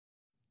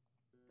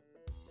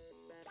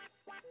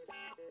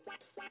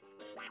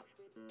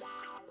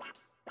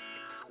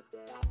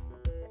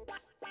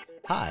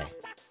Hi,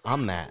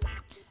 I'm Matt.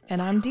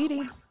 And I'm Dee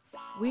Dee.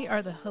 We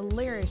are the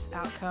hilarious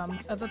outcome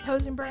of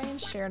opposing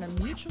brains sharing a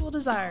mutual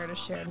desire to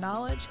share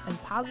knowledge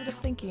and positive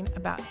thinking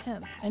about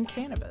hemp and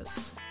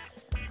cannabis.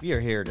 We are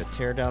here to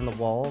tear down the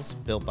walls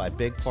built by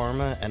Big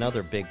Pharma and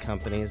other big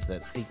companies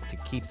that seek to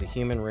keep the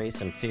human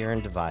race in fear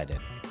and divided.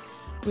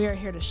 We are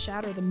here to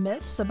shatter the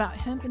myths about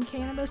hemp and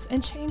cannabis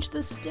and change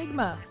the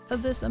stigma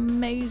of this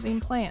amazing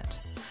plant.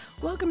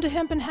 Welcome to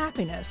Hemp and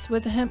Happiness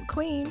with the Hemp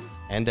Queen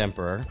And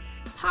Emperor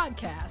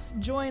podcast.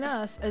 Join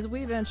us as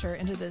we venture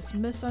into this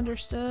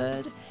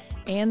misunderstood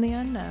and the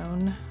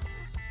unknown.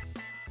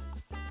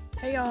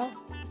 Hey y'all,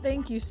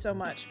 thank you so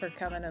much for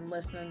coming and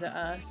listening to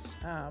us.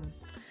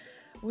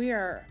 We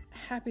are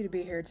happy to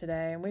be here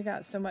today, and we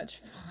got so much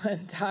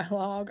fun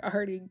dialogue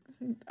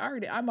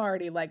I'm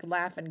already like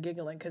laughing,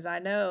 giggling, because I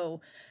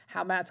know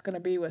how Matt's going to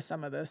be with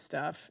some of this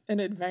stuff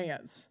in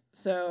advance.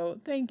 So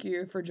thank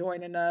you for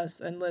joining us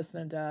and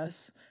listening to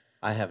us.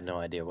 I have no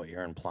idea what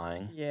you're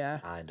implying. Yeah.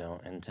 I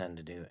don't intend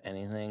to do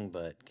anything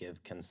but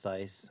give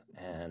concise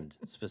and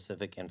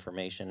specific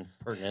information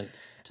pertinent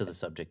to the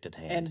subject at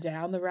hand. And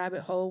down the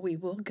rabbit hole we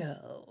will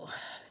go.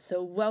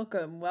 So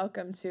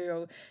welcome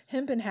to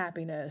Hemp and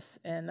Happiness,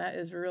 and that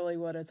is really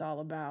what it's all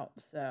about.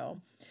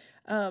 So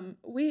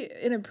we,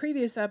 in a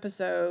previous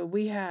episode,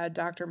 we had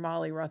Dr.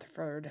 Molly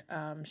Rutherford.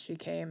 She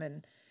came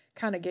and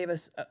kind of gave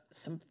us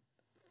some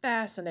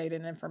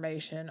fascinating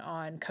information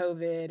on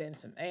COVID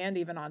and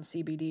even on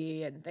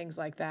CBD and things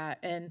like that.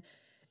 And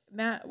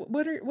Matt,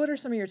 what are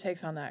some of your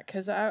takes on that?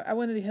 Because I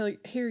wanted to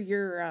hear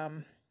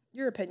your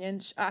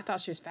opinion. I thought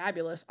she was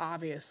fabulous,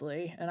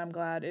 obviously, and I'm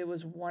glad. It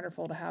was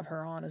wonderful to have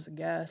her on as a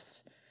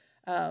guest.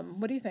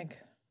 What do you think?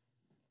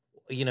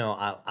 You know,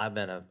 I've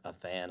been a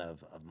fan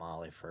of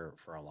Molly for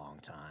a long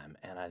time,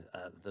 and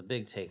the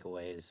big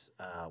takeaways,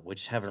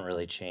 which haven't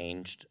really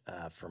changed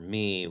for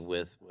me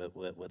with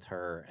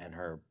her and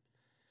her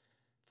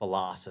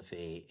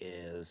philosophy,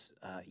 is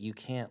you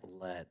can't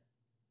let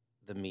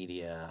the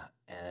media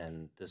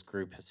and this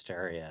group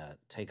hysteria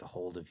take a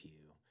hold of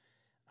you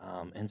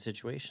in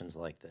situations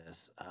like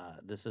this.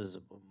 This is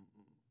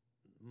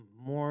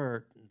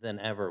more than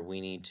ever,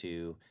 we need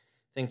to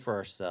think for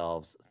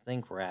ourselves,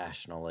 think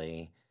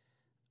rationally,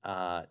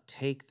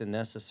 take the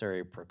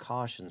necessary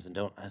precautions, and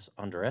don't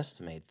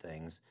underestimate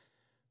things,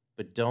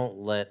 but don't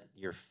let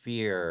your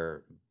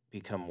fear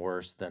become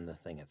worse than the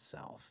thing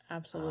itself.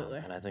 Absolutely.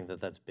 And I think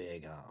that's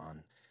big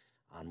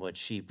on what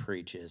she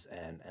preaches,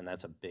 and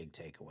that's a big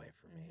takeaway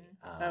for me.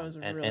 That was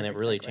and it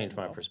really changed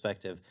my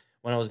perspective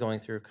when I was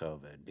going through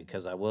COVID,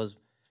 because I was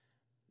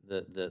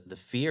the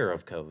fear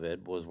of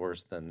COVID was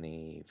worse than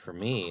the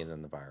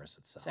virus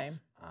itself. Same.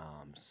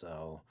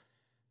 So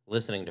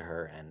listening to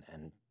her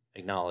and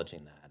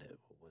acknowledging that, it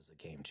was a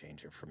game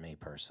changer for me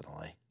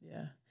personally.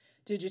 Yeah.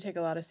 Did you take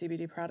a lot of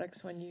CBD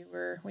products when you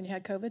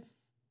had COVID?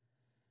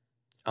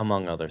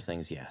 Among other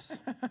things, yes.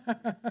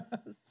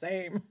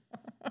 Same.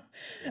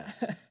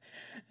 Yes.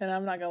 And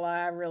I'm not going to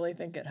lie, I really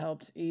think it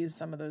helped ease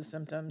some of those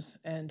symptoms.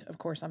 And, of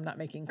course, I'm not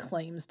making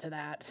claims to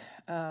that.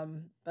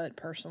 But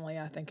personally,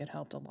 I think it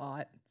helped a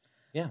lot.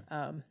 Yeah.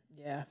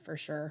 Yeah, for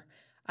sure.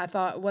 I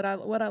thought what I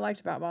liked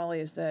about Molly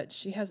is that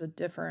she has a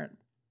different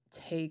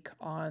take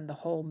on the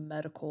whole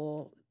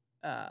medical,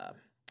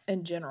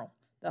 in general,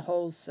 the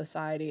whole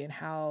society, and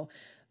how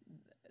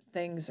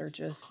things are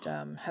just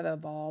have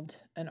evolved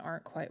and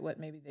aren't quite what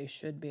maybe they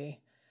should be.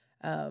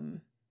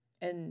 And,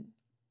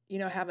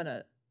 having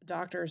a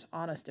doctor's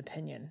honest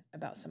opinion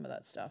about some of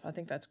that stuff, I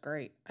think that's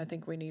great. I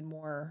think we need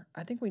more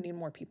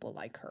people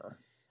like her.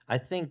 I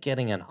think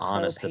getting an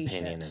honest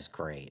opinion is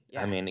great.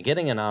 Yeah. I mean,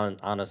 getting an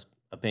honest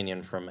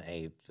opinion from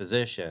a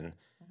physician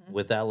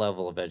with that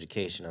level of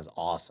education is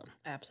awesome.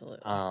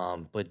 Absolutely.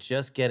 But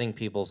just getting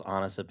people's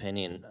honest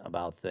opinion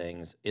about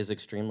things is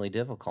extremely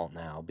difficult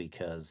now,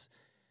 because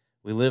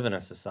we live in a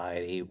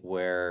society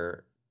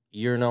where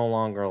you're no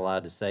longer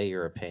allowed to say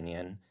your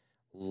opinion,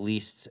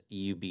 lest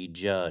you be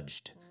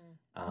judged.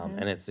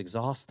 And it's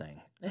exhausting.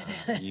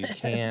 You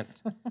can't.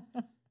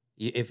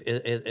 If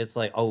it's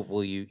like, oh,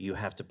 well, you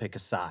have to pick a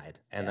side,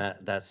 and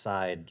that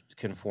side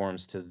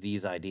conforms to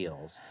these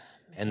ideals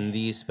and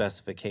these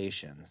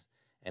specifications.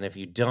 And if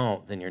you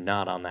don't, then you're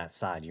not on that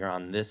side. You're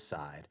on this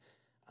side,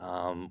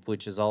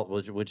 which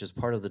is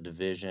part of the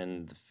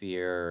division, the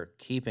fear,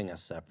 keeping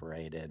us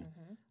separated.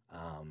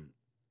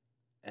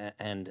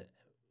 And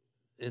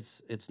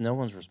it's no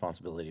one's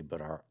responsibility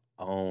but our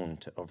own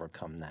to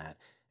overcome that,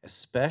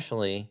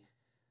 especially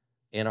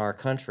in our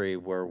country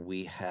where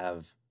we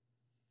have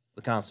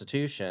the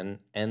Constitution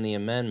and the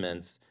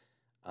amendments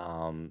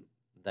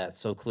that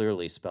so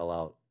clearly spell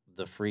out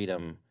the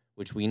freedom,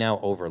 which we now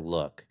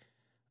overlook.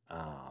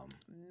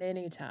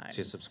 Many times.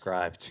 To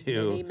subscribe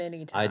to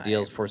many times.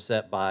 Ideals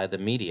foreset by the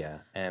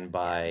media and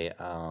by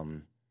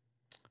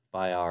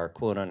our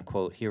quote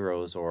unquote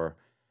heroes or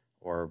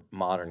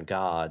modern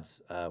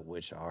gods,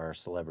 which are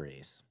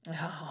celebrities.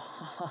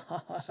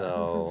 Oh,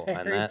 So,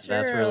 and very that's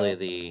true.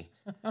 really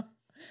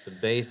the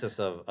basis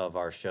of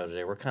our show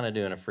today. We're kind of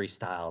doing a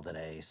freestyle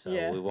today, so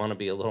Yeah. we want to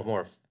be a little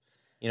more,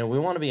 we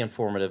want to be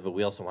informative, but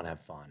we also want to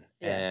have fun.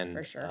 Yeah, for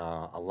And sure.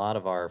 a lot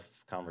of our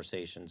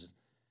conversations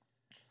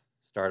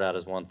start out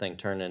as one thing,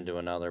 turn into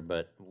another,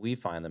 but we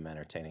find them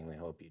entertaining. We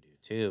hope you do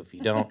too. If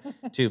you don't,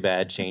 too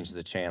bad. Change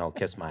the channel.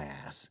 Kiss my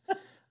ass.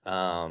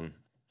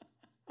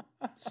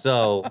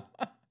 So,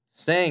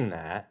 saying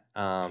that,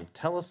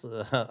 tell us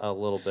a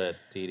little bit,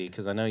 Dee Dee,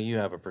 because I know you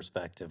have a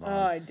perspective Oh,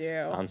 I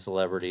do. on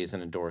celebrities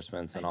and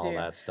endorsements I and all do.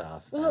 that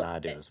stuff, Well, and I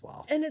do as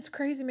well. and it's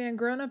crazy, man.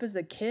 Growing up as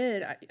a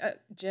kid,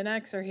 Gen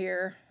X are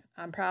here.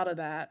 I'm proud of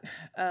that.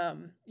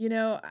 You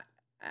know,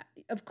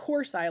 of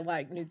course, I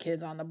like New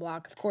Kids on the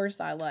Block. Of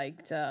course, I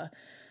liked.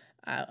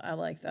 I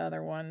like the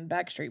other one,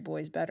 Backstreet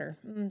Boys, better.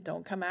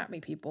 Don't come at me,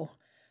 people.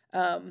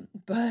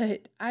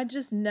 But I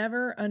just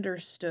never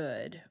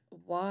understood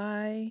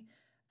why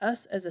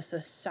us as a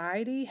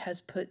society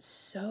has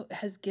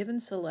given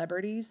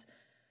celebrities,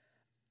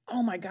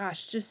 oh my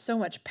gosh, just so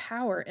much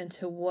power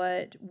into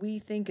what we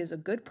think is a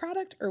good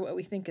product or what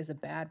we think is a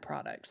bad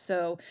product.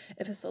 So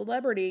if a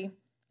celebrity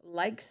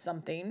likes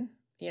something,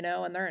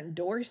 and they're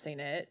endorsing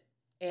it,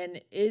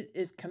 and it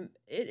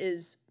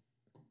is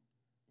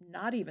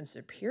not even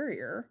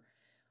superior,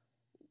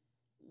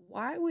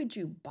 why would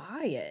you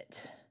buy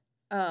it?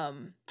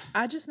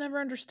 I just never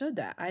understood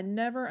that. I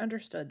never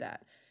understood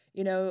that.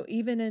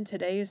 Even in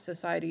today's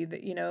society,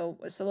 that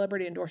a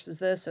celebrity endorses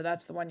this, so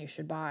that's the one you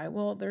should buy.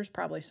 Well, there's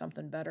probably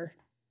something better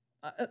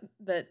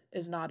that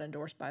is not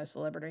endorsed by a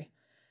celebrity.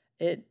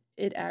 It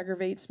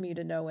aggravates me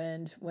to no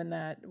end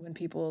when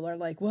people are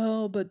like,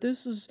 well, but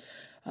this is,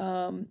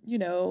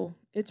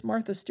 it's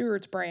Martha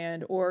Stewart's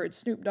brand or it's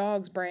Snoop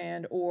Dogg's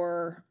brand,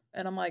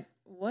 and I'm like,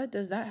 what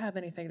does that have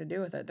anything to do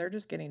with it? They're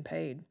just getting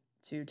paid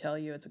to tell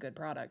you it's a good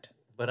product.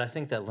 But I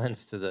think that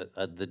lends to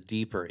the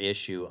deeper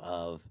issue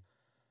of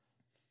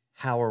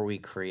how are we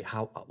create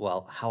how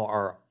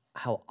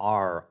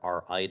are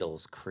our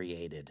idols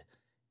created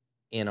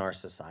in our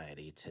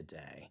society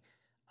today?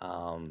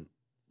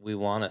 We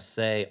want to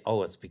say,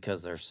 oh, it's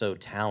because they're so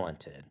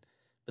talented,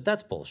 but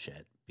that's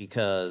bullshit.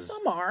 Because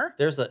Some are.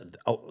 there's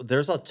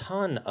a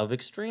ton of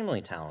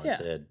extremely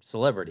talented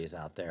celebrities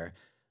out there,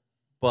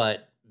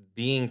 but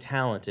being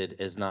talented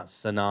is not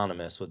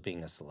synonymous with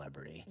being a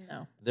celebrity.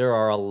 No. There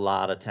are a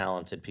lot of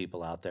talented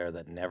people out there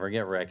that never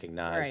get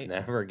recognized, Right.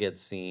 never get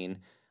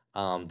seen.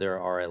 There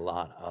are a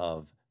lot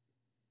of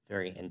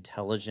very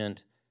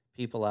intelligent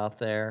people out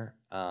there,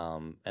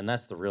 and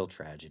that's the real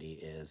tragedy: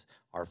 is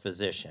our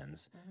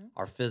physicians,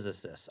 our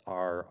physicists,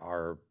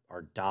 our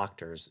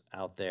doctors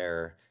out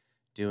there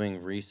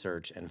doing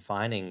research and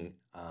finding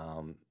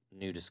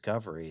new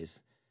discoveries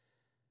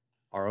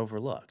are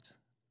overlooked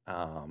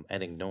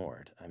and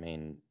ignored. I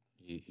mean,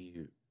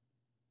 you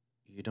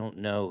don't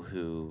know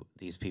who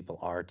these people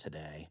are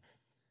today,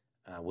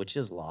 which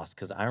is lost.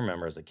 Because I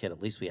remember as a kid,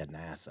 at least we had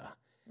NASA,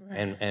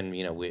 and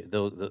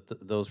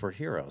those were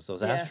heroes.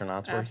 Those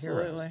astronauts were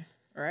heroes.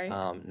 Right.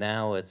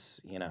 Now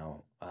it's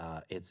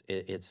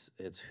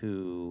it's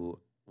who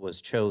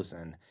was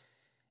chosen.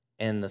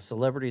 And the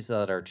celebrities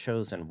that are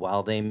chosen,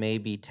 while they may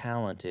be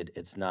talented,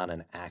 it's not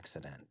an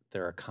accident.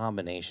 They're a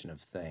combination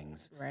of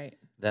things Right.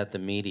 that the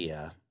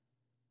media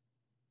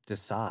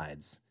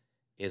decides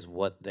is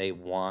what they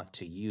want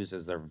to use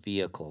as their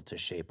vehicle to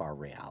shape our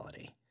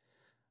reality.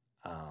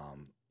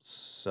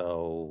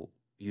 So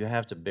you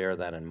have to bear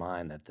that in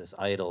mind, that this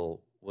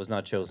idol was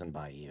not chosen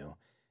by you.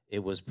 It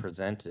was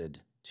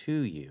presented to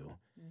you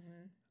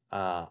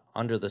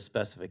under the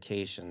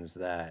specifications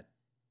that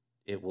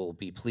it will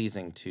be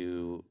pleasing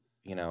to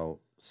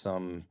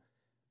some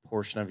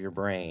portion of your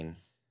brain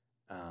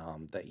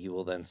that you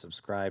will then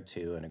subscribe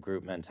to in a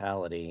group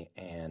mentality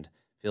and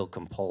feel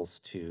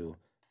compulsed to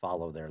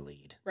follow their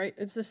lead. Right.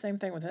 It's the same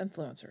thing with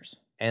influencers.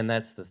 And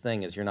that's the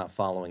thing, is you're not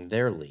following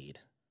their lead.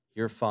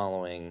 You're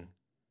following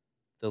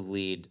the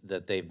lead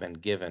that they've been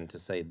given to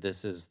say,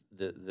 this is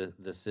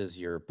this is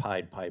your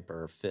Pied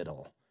Piper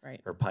fiddle, right,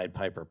 or Pied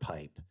Piper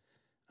pipe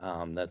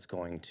that's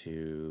going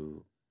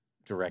to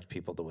direct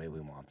people the way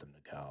we want them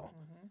to go.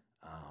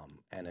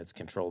 And it's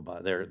controlled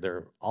by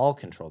they're all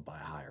controlled by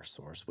a higher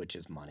source, which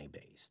is money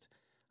based.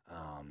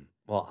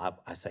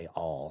 I say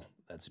all.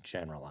 That's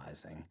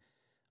generalizing.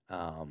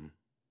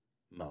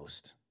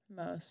 Most.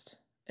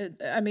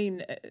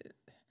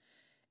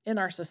 In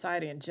our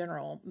society in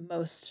general,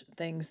 most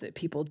things that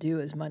people do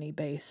is money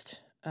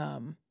based,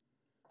 and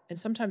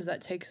sometimes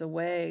that takes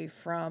away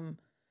from.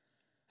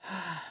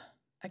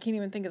 I can't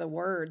even think of the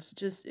words.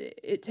 Just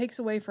it takes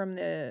away from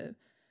the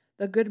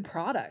good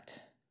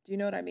product. Do you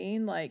know what I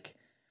mean? Like,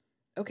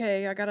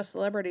 okay, I got a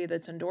celebrity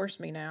that's endorsed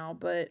me now,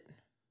 but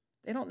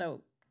they don't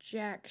know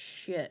jack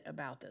shit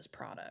about this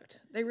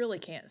product. They really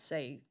can't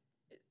say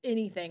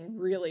anything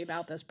really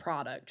about this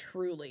product.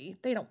 Truly,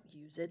 they don't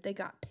use it. They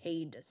got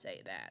paid to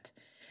say that,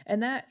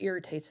 and that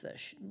irritates the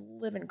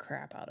living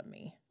crap out of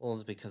me. Well,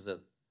 it's because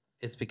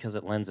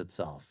it lends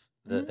itself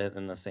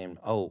in the same.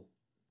 Oh,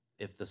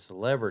 if the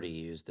celebrity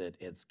used it,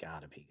 it's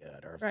got to be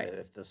good. Or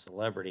if the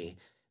celebrity,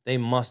 they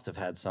must have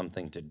had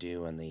something to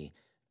do in the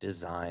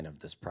design of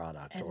this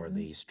product or And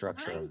the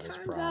structure nine of this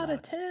times out of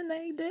product. 10,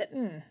 they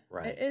didn't.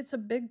 Right. It's a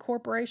big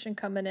corporation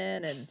coming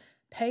in and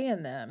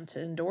paying them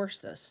to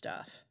endorse this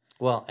stuff.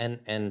 Well,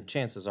 and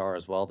chances are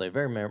as well, they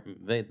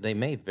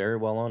may very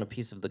well own a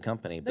piece of the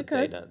company, They but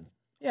they could. don't.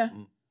 Yeah.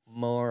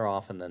 More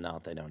often than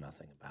not, they know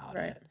nothing about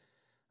Right. it.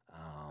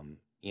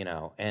 You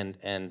know,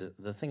 and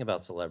the thing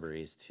about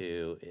celebrities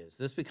too is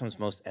this becomes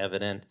most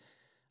evident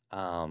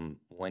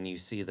when you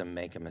see them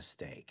make a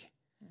mistake.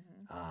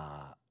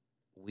 Mhm.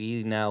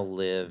 We now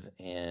live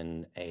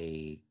in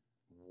a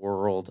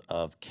world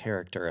of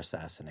character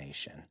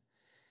assassination.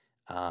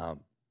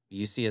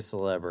 You see a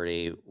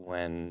celebrity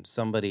when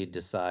somebody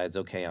decides,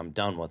 okay, I'm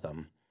done with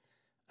them.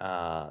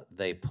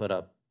 They put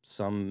up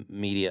some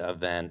media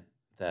event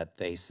that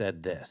they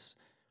said this,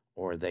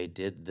 or they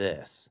did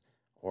this,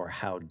 or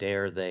how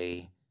dare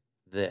they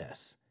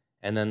this,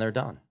 and then they're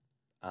done.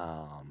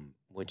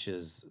 Which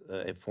is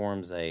it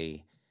forms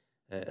it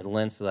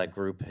lends to that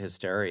group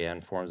hysteria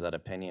and forms that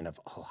opinion of,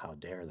 oh, how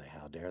dare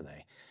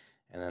they,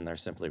 and then they're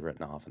simply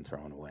written off and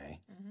thrown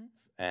away,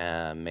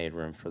 and made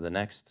room for the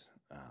next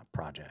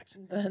project.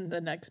 Then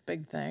the next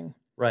big thing.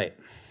 Right.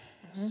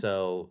 Mhm.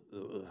 So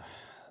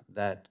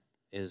that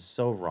is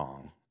so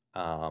wrong.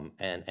 And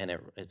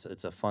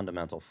it's a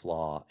fundamental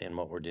flaw in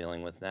what we're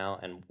dealing with now,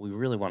 and we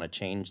really want to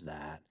change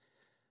that.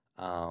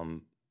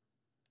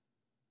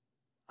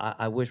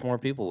 I wish more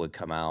people would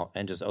come out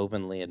and just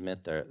openly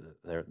admit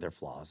their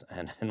flaws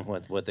and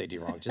what they do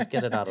wrong. Just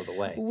get it out of the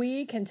way.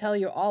 We can tell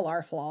you all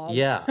our flaws.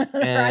 Yeah, Or I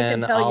can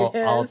and tell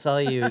you I'll his. tell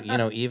you,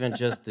 even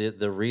just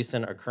the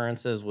recent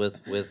occurrences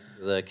with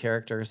the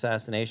character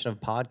assassination of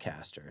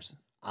podcasters.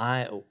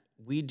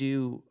 We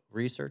do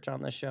research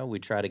on this show. We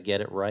try to get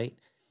it right.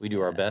 We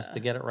do our best to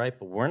get it right,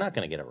 but we're not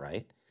going to get it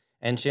right.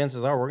 And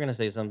chances are we're going to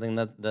say something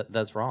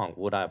that's wrong.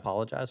 Would I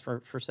apologize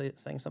for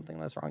saying something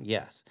that's wrong?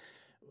 Yes.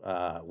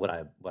 Would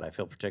I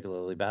feel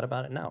particularly bad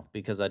about it? No,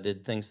 because I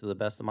did things to the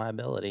best of my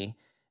ability,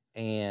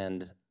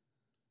 and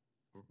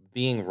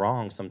being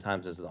wrong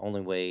sometimes is the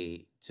only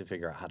way to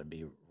figure out how to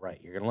be right.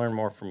 You're going to learn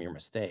more from your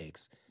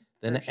mistakes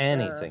than For sure.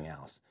 anything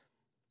else.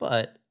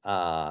 But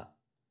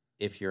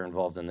if you're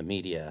involved in the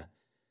media,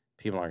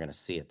 people aren't going to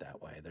see it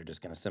that way. They're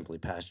just going to simply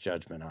pass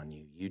judgment on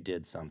you. You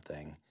did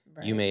something.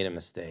 Right. You made a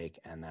mistake,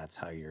 and that's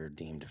how you're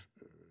deemed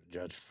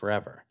judged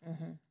forever.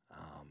 Mm-hmm.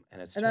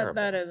 And it's And terrible.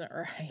 that isn't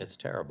right. It's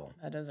terrible.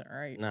 That isn't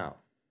right. No.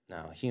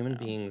 Human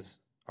beings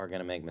are going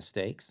to make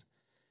mistakes,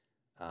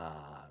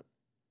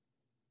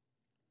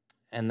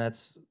 and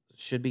that's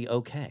should be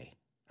okay.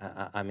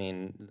 I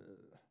mean,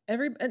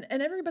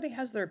 everybody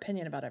has their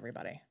opinion about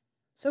everybody.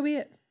 So be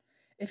it.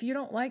 If you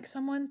don't like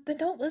someone, then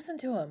don't listen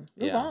to them.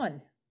 Move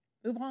on.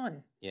 Move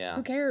on. Yeah.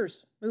 Who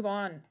cares? Move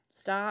on.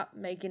 Stop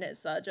making it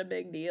such a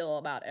big deal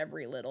about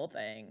every little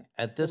thing.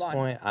 At this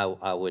point,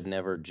 I would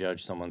never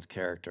judge someone's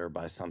character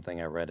by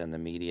something I read in the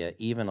media,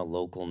 even a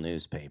local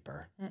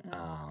newspaper,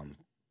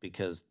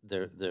 because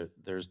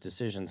there's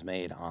decisions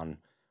made on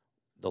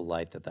the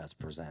light that's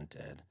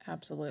presented.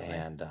 Absolutely.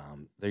 And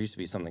there used to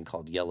be something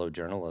called yellow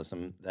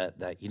journalism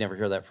that you never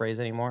hear that phrase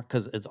anymore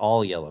because it's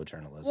all yellow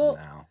journalism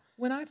now.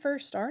 When I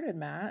first started,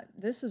 Matt,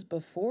 this is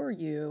before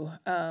you,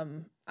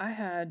 I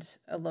had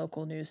a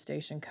local news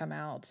station come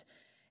out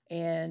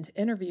and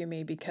interview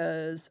me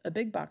because a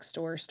big box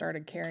store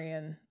started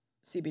carrying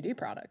CBD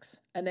products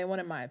and they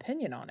wanted my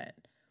opinion on it.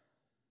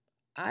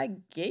 I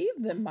gave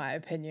them my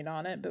opinion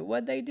on it, but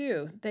what'd they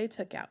do? They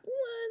took out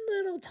one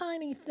little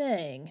tiny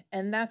thing,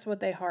 and that's what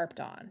they harped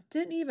on.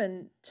 Didn't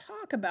even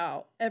talk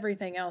about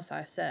everything else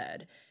I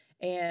said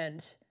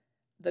and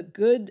the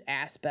good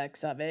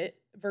aspects of it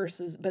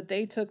but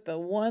they took the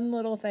one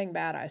little thing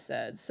bad I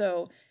said.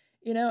 So,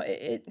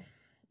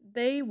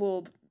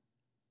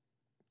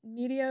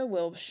 media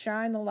will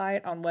shine the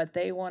light on what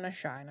they want to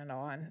shine it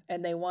on,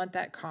 and they want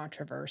that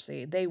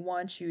controversy. They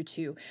want us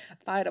to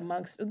fight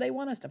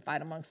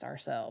amongst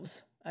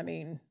ourselves. I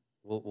mean,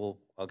 well,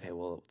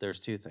 there's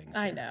two things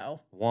I here.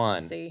 know. One,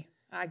 see,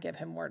 I give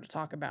him more to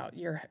talk about.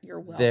 You're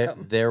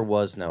welcome. There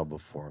was no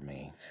before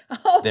me.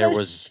 Oh, there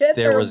was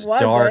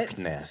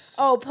darkness.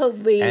 Oh,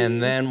 please.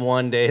 And then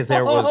one day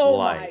there was light. Oh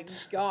my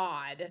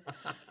God.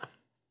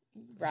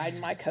 Riding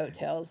my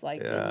coattails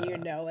you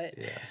know it.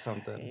 Yeah,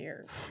 something.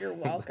 You're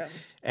welcome.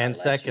 And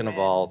second of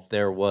all,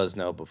 there was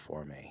no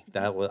before me.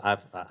 That was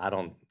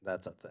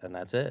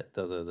that's it.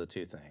 Those are the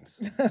two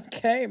things.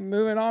 Okay,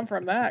 moving on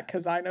from that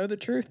because I know the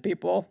truth,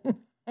 people.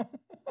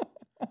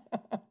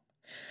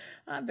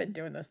 I've been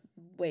doing this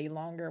way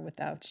longer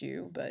without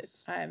you, but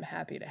I am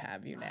happy to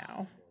have you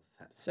now.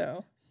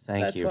 So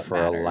thank you for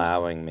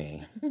allowing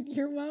me.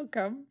 You're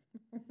welcome.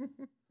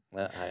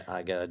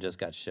 I just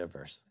got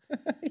shivers.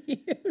 You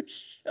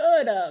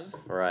should have.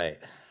 Right.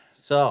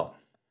 So,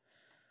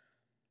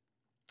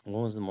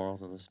 what was the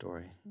morals of the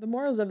story? The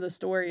morals of the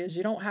story is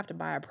you don't have to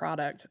buy a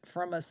product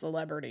from a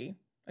celebrity,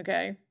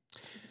 okay?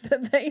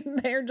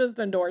 They're just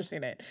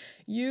endorsing it.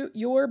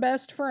 Your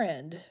best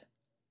friend,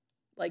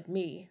 like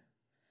me,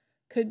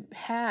 could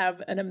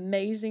have an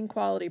amazing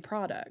quality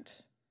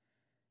product,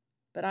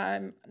 but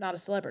I'm not a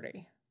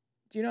celebrity.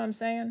 Do you know what I'm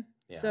saying?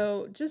 Yeah.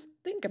 So just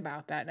think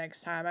about that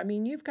next time. I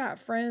mean, you've got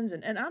friends,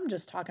 and I'm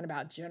just talking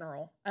about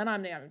general, and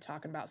I'm not even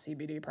talking about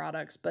CBD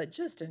products, but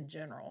just in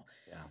general.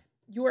 Yeah.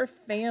 Your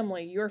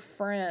family, your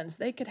friends,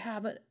 they could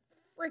have a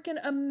freaking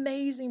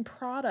amazing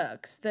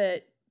products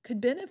that could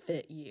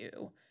benefit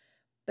you,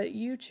 but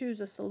you choose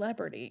a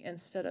celebrity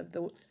instead of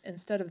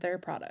their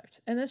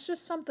product. And it's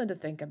just something to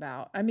think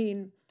about. I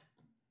mean,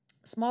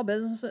 small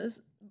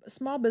businesses,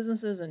 small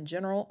businesses in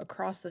general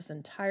across this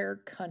entire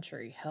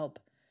country help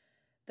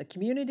the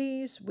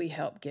communities. We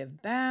help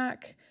give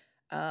back.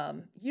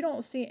 You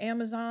don't see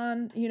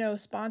Amazon,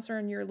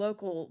 sponsoring your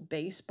local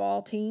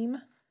baseball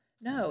team.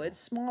 No, No. it's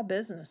small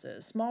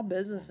businesses. Small Mm.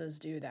 businesses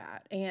do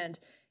that. And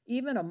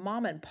even a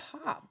mom and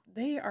pop,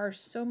 they are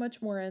so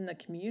much more in the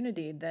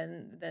community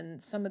than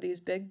some of these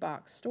big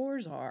box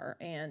stores are,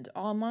 and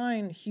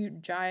online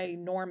huge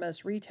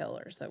ginormous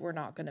retailers that we're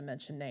not going to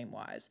mention name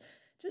wise.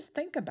 Just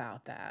think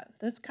about that.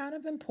 That's kind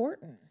of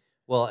important.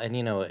 Well, and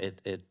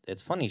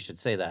it's funny you should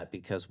say that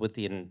because with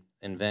the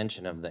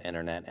invention of the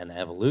internet and the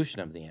evolution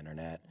of the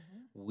internet,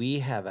 Mhm. we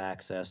have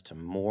access to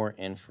more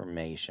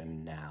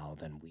information now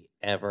than we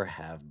ever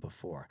have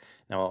before.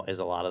 Now, is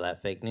a lot of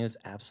that fake news?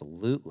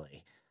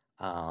 Absolutely.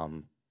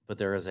 But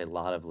there is a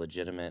lot of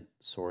legitimate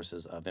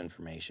sources of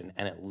information,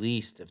 and at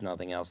least, if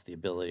nothing else, the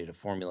ability to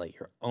formulate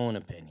your own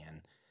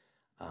opinion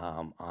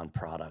on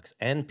products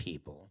and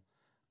people.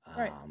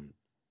 Right. Um,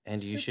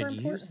 and you Super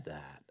should use important.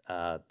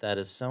 that. That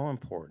is so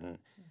important.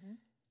 Mhm.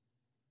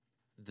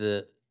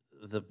 the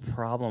the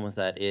problem with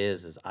that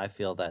is I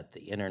feel that the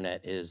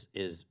internet is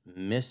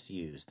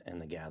misused in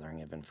the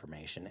gathering of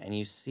information, and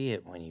you see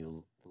it when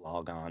you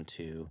log on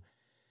to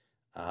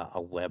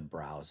a web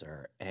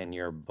browser and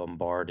you're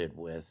bombarded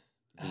with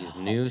these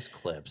Oh, news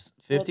clips.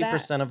 well, Fifty that,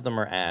 percent of them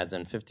are ads,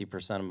 and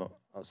 50% of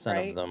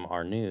right? them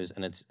are news,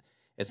 and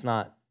it's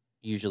not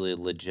usually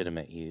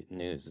legitimate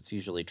news. It's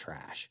usually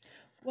trash.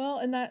 Well,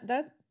 and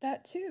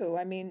that too.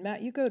 I mean,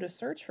 Matt, you go to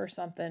search for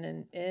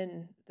something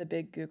in the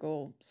big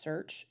Google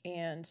search,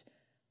 and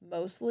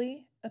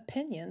mostly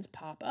opinions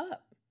pop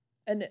up.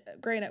 And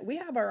granted, we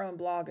have our own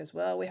blog as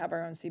well. We have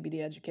our own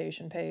CBD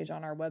education page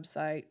on our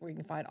website where you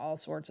can find all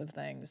sorts of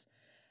things.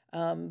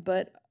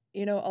 But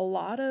a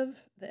lot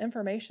of the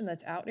information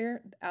that's out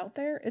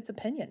there, it's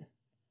opinion.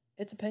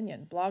 It's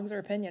opinion. Blogs are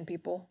opinion,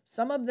 people.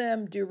 Some of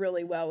them do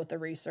really well with the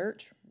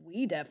research.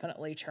 We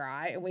definitely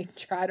try, and we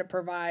try to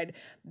provide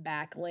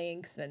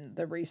backlinks and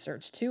the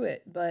research to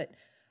it. But,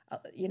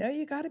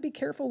 you got to be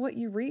careful what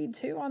you read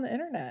too on the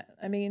internet.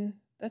 I mean,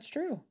 that's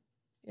true.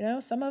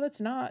 Some of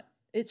it's not,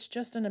 it's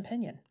just an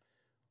opinion.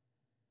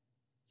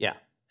 Yeah,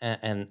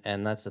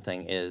 and that's the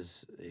thing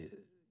is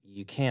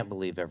you can't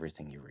believe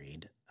everything you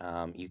read.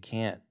 You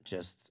can't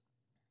just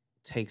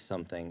take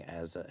something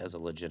as a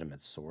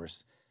legitimate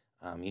source.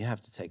 You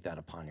have to take that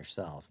upon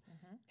yourself,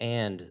 Hmm.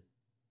 and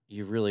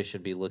you really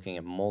should be looking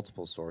at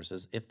multiple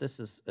sources. If this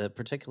is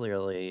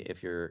particularly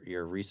if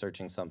you're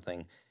researching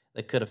something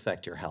that could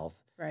affect your health,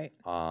 Right.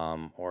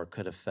 or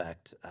could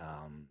affect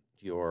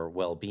your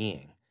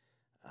well-being.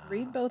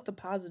 Read Uh, both the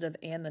positive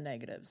and the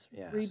negatives.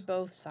 Read yes,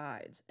 both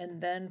sides and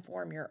then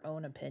form your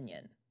own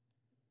opinion.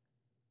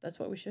 That's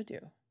what we should do.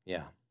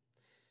 yeah,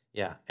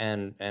 yeah,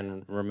 and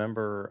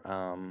remember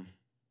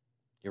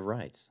your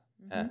rights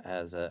Hmm.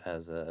 as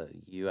a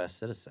U.S.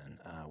 citizen.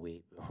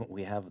 We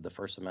we have the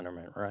First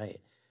Amendment right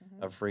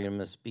Hmm. of freedom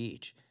of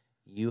speech.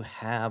 You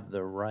have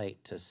the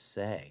right to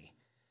say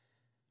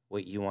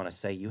what you want to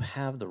say. You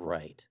have the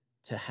right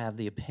to have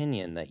the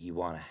opinion that you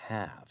want to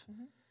have,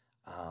 Hmm.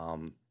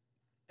 um,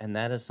 and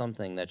that is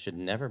something that should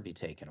never be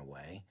taken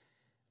away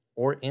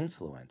or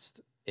influenced.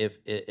 If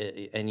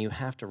and you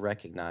have to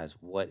recognize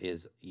what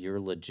is your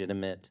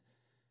legitimate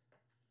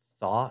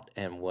thought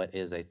and what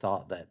is a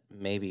thought that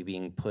may be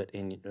being put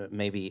in,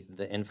 maybe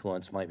the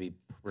influence might be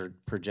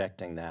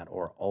projecting that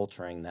or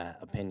altering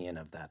that opinion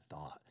of that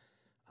thought.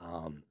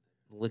 um,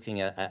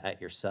 Looking at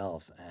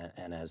yourself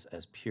and as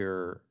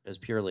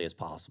purely as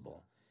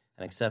possible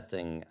and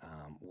accepting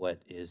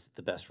what is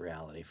the best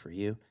reality for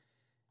you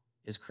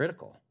is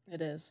critical.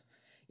 It is.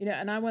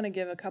 And I want to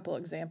give a couple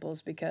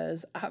examples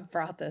because I've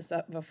brought this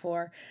up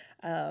before.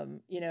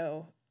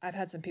 I've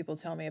had some people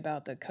tell me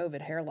about the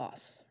COVID hair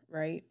loss,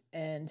 right?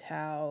 And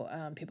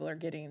how people are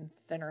getting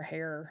thinner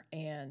hair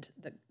and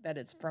that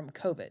it's from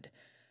COVID.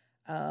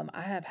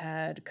 I have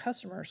had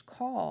customers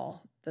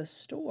call the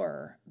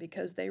store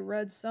because they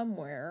read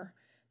somewhere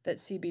that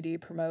CBD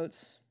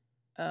promotes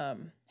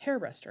hair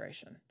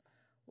restoration.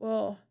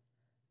 Well,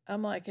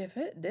 I'm like, if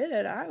it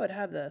did, I would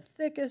have the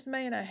thickest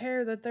mane of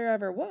hair that there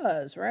ever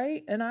was,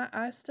 right? And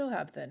I still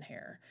have thin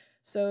hair.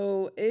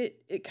 So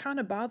it kind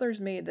of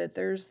bothers me that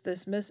there's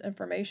this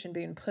misinformation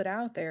being put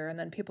out there, and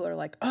then people are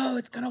like, oh,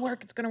 it's gonna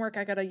work, it's gonna work,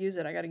 I gotta use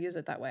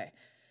it that way.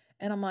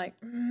 And I'm like,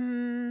 I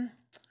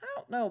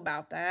don't know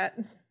about that,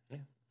 Yeah.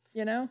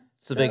 you know?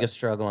 It's the So biggest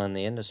struggle in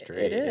the it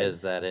industry is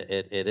is. that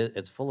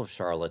it's full of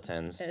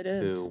charlatans It who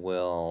is.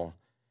 will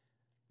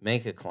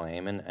make a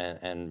claim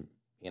and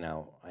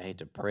I hate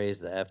to praise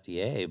the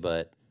FDA,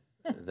 but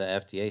the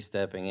FDA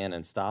stepping in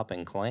and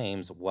stopping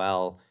claims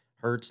while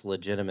hurts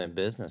legitimate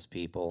business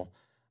people,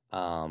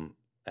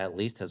 at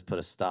least has put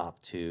a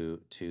stop to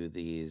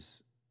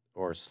these,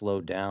 or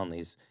slowed down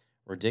these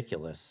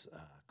ridiculous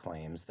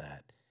claims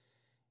that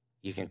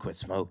you can quit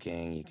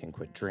smoking, you can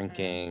quit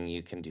drinking,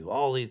 you can do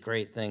all these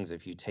great things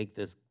if you take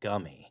this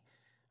gummy,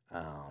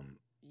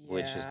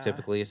 which is Yeah.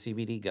 typically a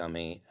CBD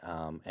gummy,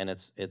 and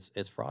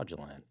it's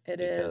fraudulent. It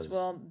because is.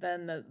 Well,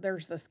 then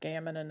there's the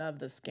scamming and of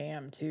the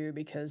scam too,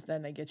 because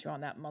then they get you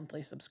on that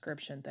monthly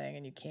subscription thing,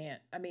 and you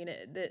can't. I mean,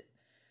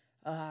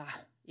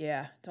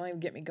 yeah. Don't even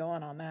get me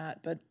going on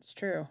that, but it's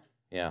true.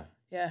 yeah,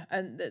 Yeah,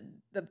 and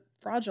the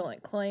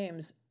fraudulent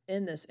claims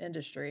in this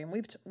industry,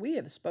 and we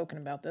have spoken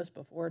about this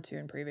before too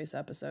in previous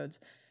episodes.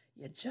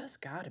 You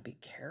just got to be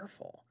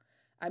careful.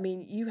 I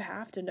mean, you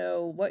have to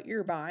know what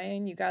you're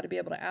buying. You got to be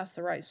able to ask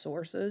the right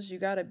sources. You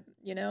got to,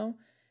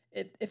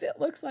 if it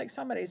looks like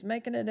somebody's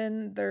making it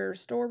in their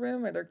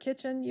storeroom or their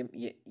kitchen,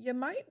 you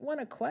might want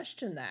to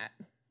question that.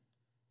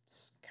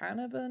 It's kind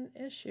of an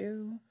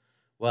issue.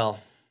 well,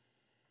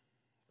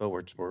 but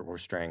we're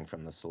straying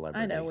from the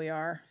celebrity. I know we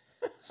are.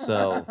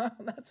 So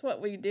that's what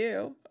we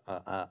do.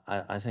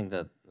 I think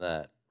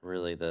that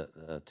really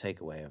the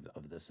takeaway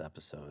of this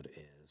episode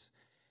is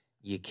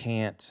you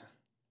can't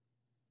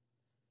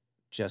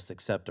just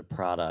accept a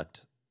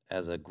product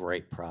as a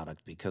great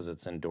product because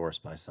it's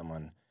endorsed by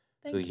someone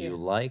Thank who you. you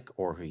like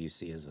or who you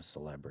see as a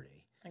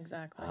celebrity.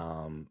 Exactly.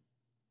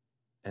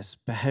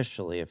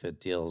 Especially if it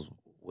deals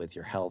with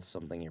your health,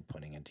 something you're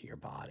putting into your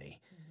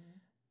body. Mm-hmm.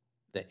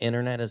 The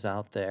internet is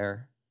out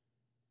there.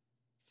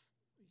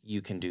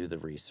 You can do the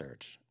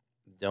research.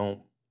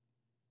 Don't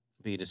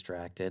be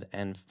distracted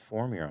and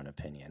form your own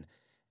opinion.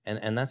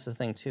 And that's the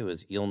thing too,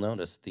 is you'll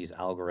notice these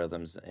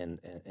algorithms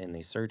in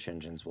these search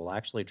engines will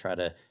actually try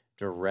to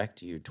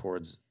direct you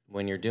towards,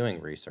 when you're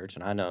doing research,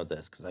 and I know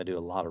this because I do a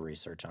lot of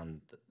research on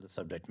the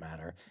subject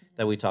matter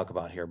that we talk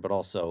about here, but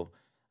also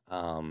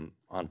on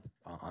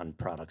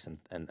products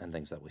and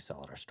things that we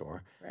sell at our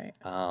store. Right.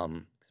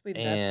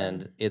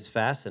 And it's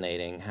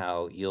fascinating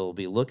how you'll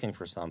be looking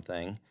for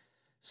something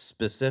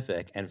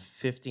specific, and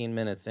 15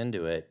 minutes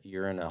into it,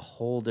 you're in a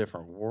whole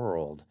different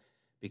world,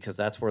 because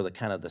that's where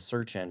the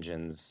search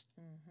engines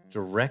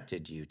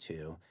directed you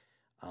to.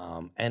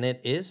 And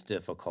it is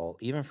difficult,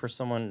 even for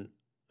someone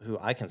who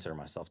I consider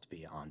myself to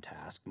be on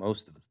task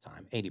most of the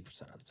time,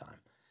 80% of the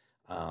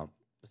time,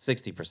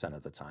 60%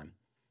 of the time,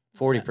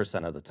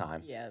 40% of the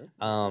time. Yeah.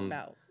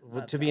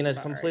 To be in a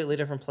completely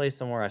different place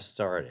than where I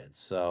started.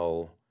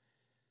 So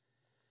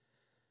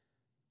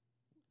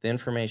the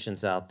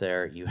information's out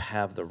there. You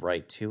have the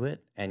right to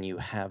it, and you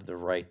have the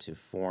right to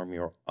form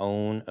your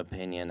own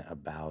opinion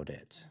about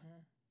it.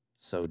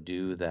 So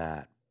do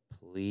that,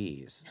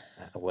 please.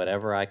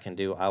 Whatever I can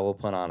do, I will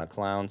put on a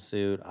clown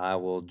suit. I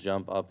will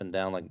jump up and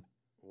down like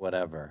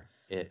whatever.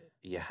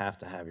 You have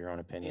to have your own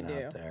opinion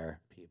out there,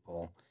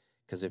 people.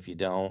 Because if you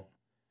don't,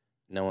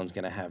 no one's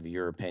going to have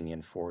your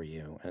opinion for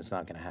you, and it's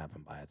not going to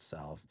happen by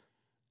itself.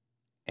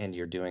 And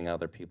you're doing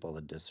other people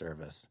a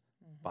disservice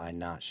by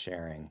not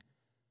sharing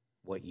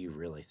what you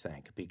really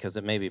think, because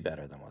it may be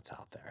better than what's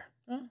out there.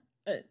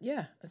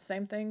 Yeah, the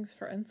same things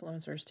for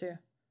influencers too.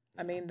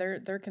 I mean,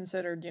 they're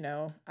considered,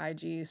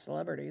 IG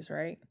celebrities,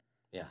 right?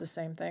 Yeah. It's the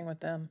same thing with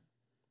them.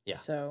 Yeah.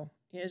 So,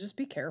 just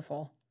be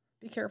careful.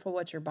 Be careful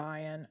what you're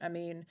buying. I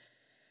mean,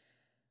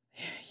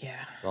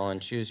 yeah. Well,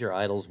 and choose your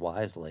idols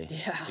wisely.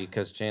 Yeah.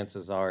 Because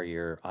chances are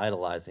you're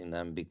idolizing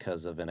them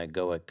because of an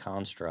egoic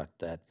construct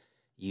that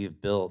you've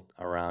built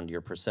around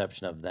your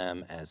perception of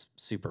them as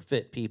super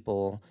fit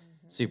people,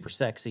 super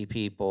sexy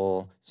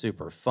people,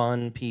 super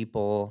fun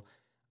people.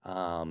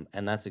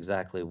 And that's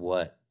exactly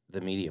what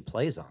the media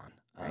plays on.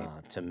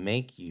 To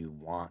make you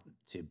want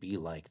to be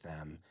like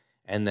them,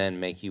 and then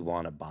make you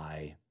want to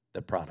buy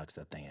the products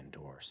that they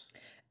endorse.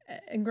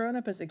 And growing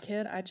up as a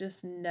kid, I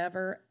just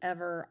never,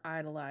 ever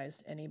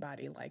idolized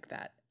anybody like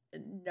that.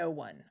 No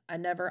one. I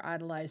never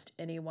idolized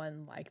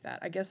anyone like that.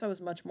 I guess I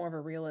was much more of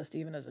a realist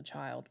even as a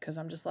child, because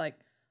I'm just like,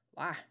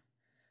 why?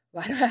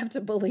 Why do I have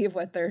to believe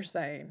what they're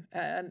saying?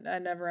 I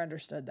never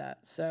understood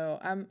that. So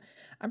I'm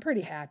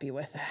pretty happy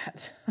with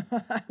that.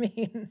 I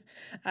mean,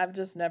 I've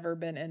just never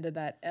been into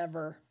that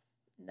ever.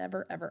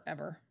 Never, ever,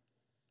 ever.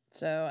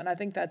 So, and I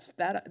think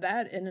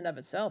that in and of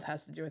itself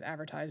has to do with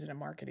advertising and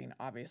marketing,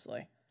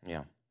 obviously.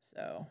 Yeah.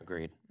 So.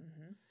 Agreed.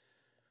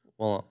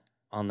 Well,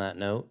 on that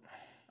note,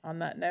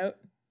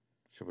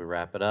 should we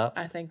wrap it up?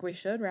 I think we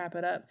should wrap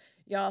it up.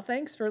 Y'all,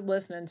 thanks for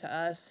listening to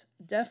us.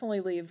 Definitely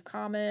leave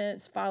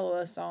comments. Follow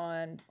us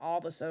on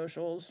all the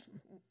socials.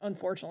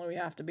 Unfortunately, we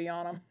have to be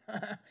on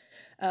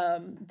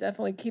them.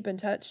 Definitely keep in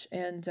touch,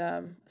 and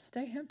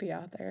stay hempy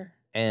out there.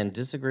 And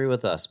disagree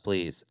with us,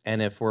 please.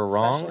 And if we're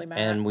wrong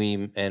and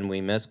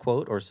we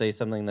misquote or say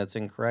something that's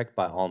incorrect,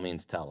 by all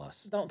means tell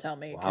us. Don't tell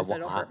me, because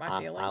it'll hurt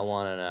my feelings. I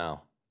want to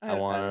know. I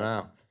want to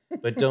know.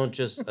 But don't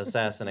just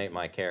assassinate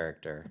my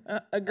character.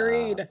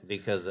 Agreed.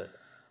 Because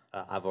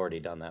I've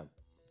already done that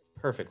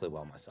perfectly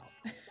well myself.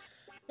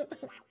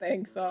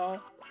 Thanks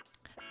all.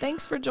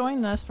 Thanks for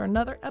joining us for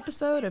another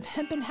episode of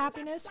Hemp and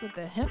Happiness with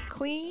the Hemp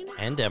Queen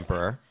and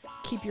Emperor,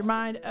 Keep your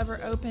mind ever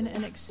open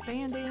and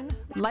expanding.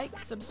 Like,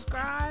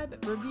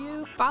 subscribe,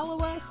 review, follow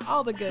us,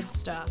 all the good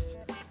stuff.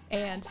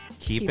 And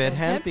keep it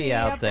hempy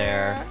out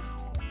there.